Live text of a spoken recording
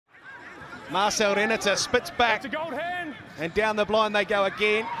Marcel Renata spits back. That's a gold hand. And down the blind they go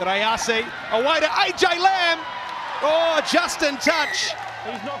again. Rayasi away to AJ Lamb. Oh, just in touch.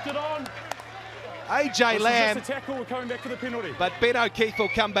 He's knocked it on. AJ Lamb. Just a tackle. We're coming back to the penalty. But Ben O'Keefe will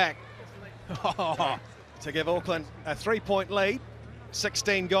come back to give Auckland a 3-point lead.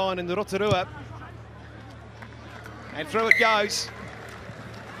 16 gone in the Rotorua. And through it goes.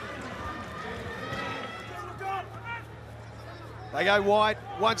 They go wide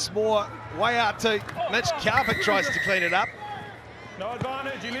once more, way out to Mitch Carpet, tries to clean it up. No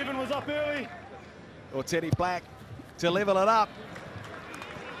advantage, 11 was up early. Or Teddy Black to level it up.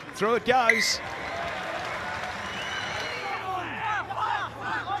 Through it goes.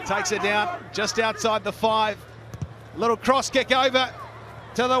 Takes it down just outside the 5. Little cross kick over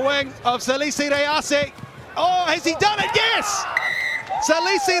to the wing of Salesi Rayasi. Oh, has he done it? Yes!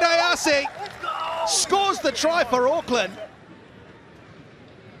 Salesi Rayasi scores the try for Auckland.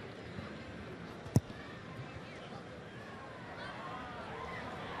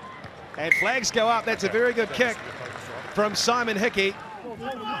 And flags go up. That's a very good kick from Simon Hickey.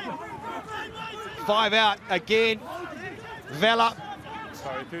 5 out again. Vela.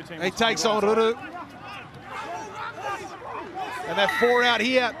 He takes on Ruru. And they're 4 out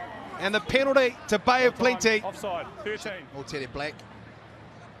here. And the penalty to Bay of Plenty. Offside, 13. Or Teddy Black.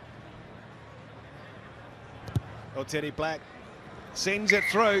 Or Teddy Black sends it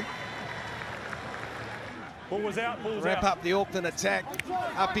through. Ball was out, ball's Wrap out. up the Auckland attack.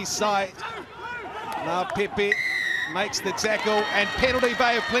 Up his side. Now Pepe makes the tackle and penalty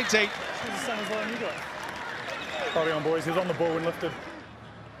Bay of Plenty. Carry on, boys. He's on the ball and lifted.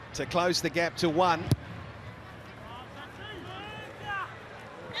 To close the gap to 1.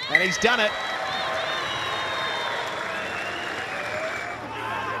 And he's done it.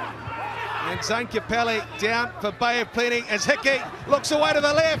 And Zane Capelli down for Bay of Plenty as Hickey looks away to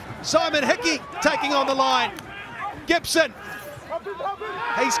the left. Simon Hickey taking on the line. Gibson.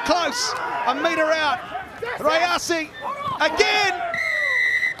 He's close. A metre out. Rayasi again.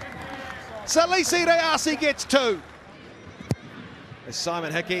 Salesi Rayasi gets 2. As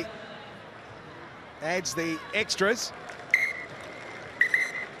Simon Hickey adds the extras.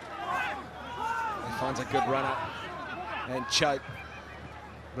 He finds a good runner and choke.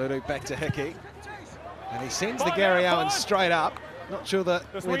 Ludu back to Hickey. And he sends the Gary Owen straight up. Not sure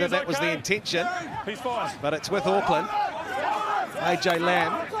whether that was the intention. He's fine. But it's with Auckland. AJ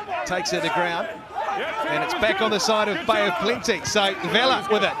Lamb takes it to ground. And it's back on the side of Bay of Plenty. So Vela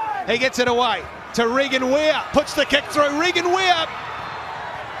with it. He gets it away to Regan Weir. Puts the kick through. Regan Weir.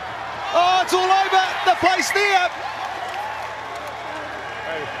 Oh, it's all over the place there.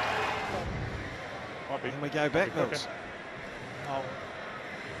 Hey. And we go back, Mills. Oh.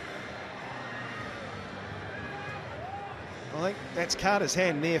 I think that's Carter's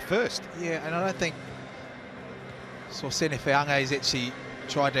hand there first. Yeah, and I don't think Sene Feanga's actually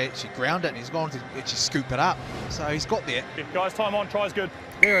tried to ground it, and he's gone to actually scoop it up. So he's got there. Yeah, guys, time on, try's good.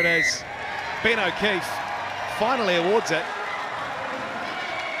 There it is. Ben O'Keefe finally awards it.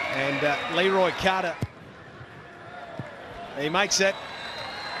 And Leroy Carter, he makes it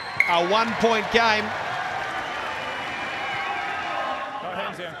a 1-point game. No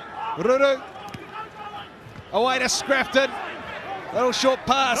hands down. Ruru away to Scrafton. Little short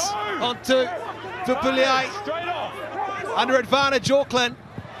pass onto Tupuliai. Straight off. Under advantage Auckland.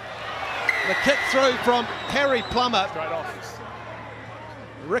 The kick through from Harry Plummer. Straight off.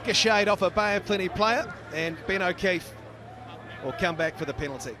 Ricocheted off a Bay of Plenty player, and Ben O'Keefe will come back for the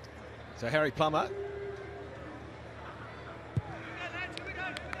penalty. So Harry Plummer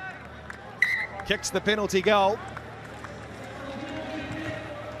kicks the penalty goal.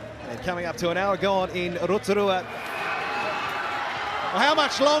 And coming up to an hour gone in Rotorua. Well, how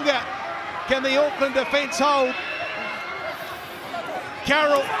much longer can the Auckland defence hold?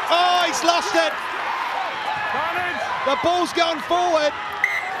 Carroll, oh, he's lost it. The ball's gone forward.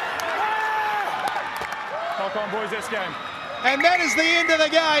 Knock on, boys, this game. And that is the end of the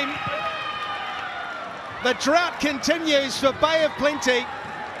game. The drought continues for Bay of Plenty.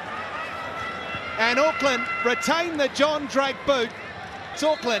 And Auckland retain the John Drake boot. It's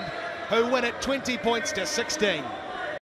Auckland who win it 20 points to 16.